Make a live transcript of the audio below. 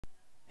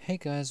Hey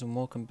guys, and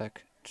welcome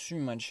back to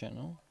my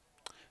channel.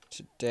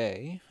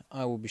 Today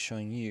I will be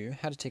showing you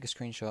how to take a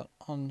screenshot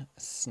on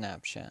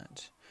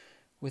Snapchat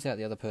without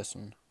the other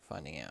person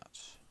finding out.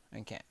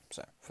 Okay,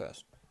 so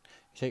first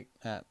you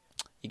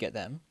get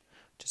them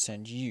to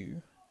send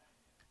you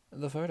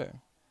the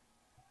photo.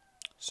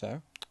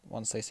 So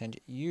once they send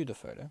you the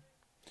photo,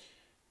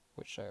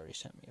 which they already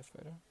sent me a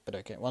photo, but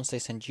okay, once they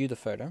send you the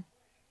photo,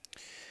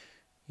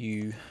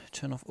 you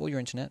turn off all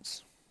your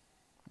internets,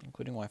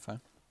 including Wi-Fi.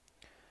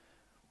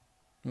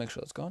 Make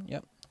sure it's gone.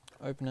 Yep.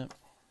 Open it.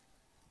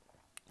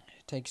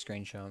 Take a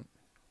screenshot.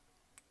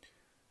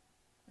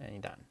 And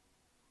you're done.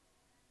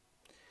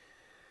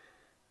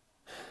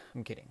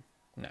 I'm kidding.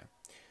 No.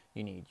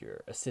 You need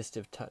your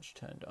assistive touch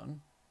turned on.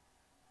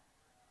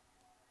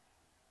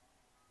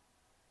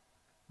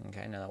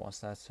 Okay, now that once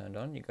that's turned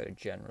on, you go to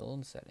General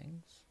and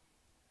Settings.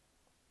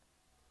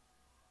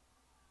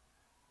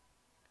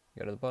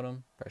 Go to the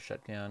bottom, press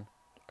Shutdown,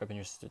 open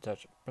your assistive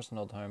touch, press and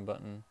hold the home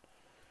button,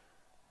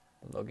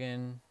 log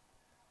in.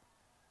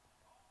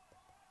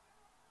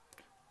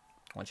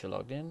 Once you're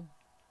logged in,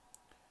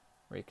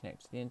 reconnect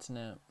to the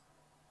internet.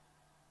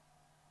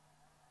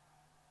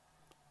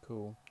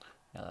 Cool.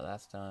 Now that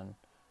that's done,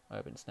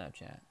 open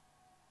Snapchat.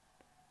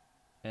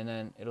 And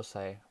then it'll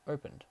say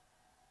opened.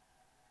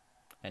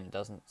 And it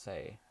doesn't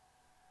say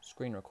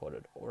screen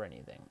recorded or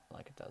anything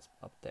like it does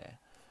up there.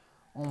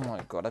 Oh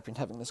my god, I've been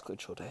having this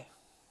glitch all day.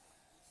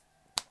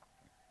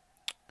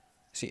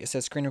 See, it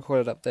says screen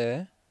recorded up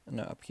there,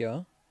 no, up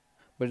here.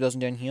 But it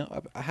doesn't down here.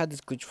 I had this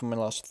glitch for my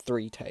last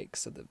 3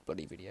 takes of the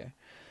bloody video.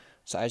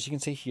 So as you can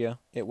see here,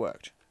 it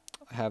worked.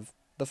 I have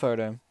the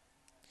photo,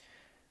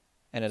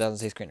 and it doesn't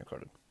say screen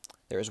recorded.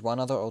 There is one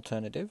other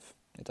alternative.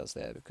 It does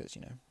there because,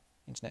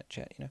 internet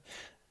chat,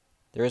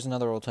 There is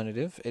another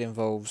alternative. It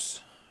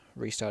involves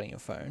restarting your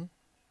phone.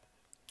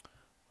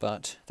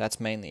 But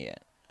that's mainly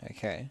it.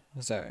 Okay,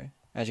 so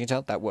as you can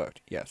tell, that worked,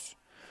 yes.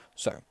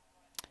 So,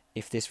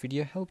 if this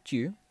video helped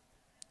you,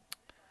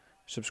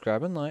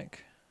 subscribe and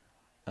like.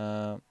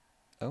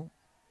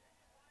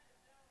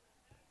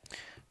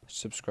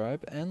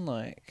 Subscribe and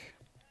like.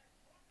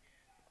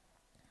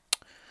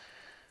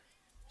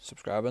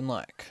 Subscribe and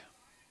like.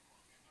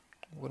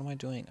 What am I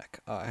doing?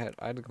 I had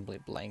a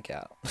complete blank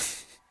out.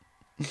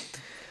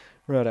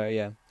 Righto,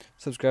 yeah.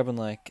 Subscribe and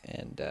like,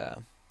 and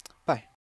bye.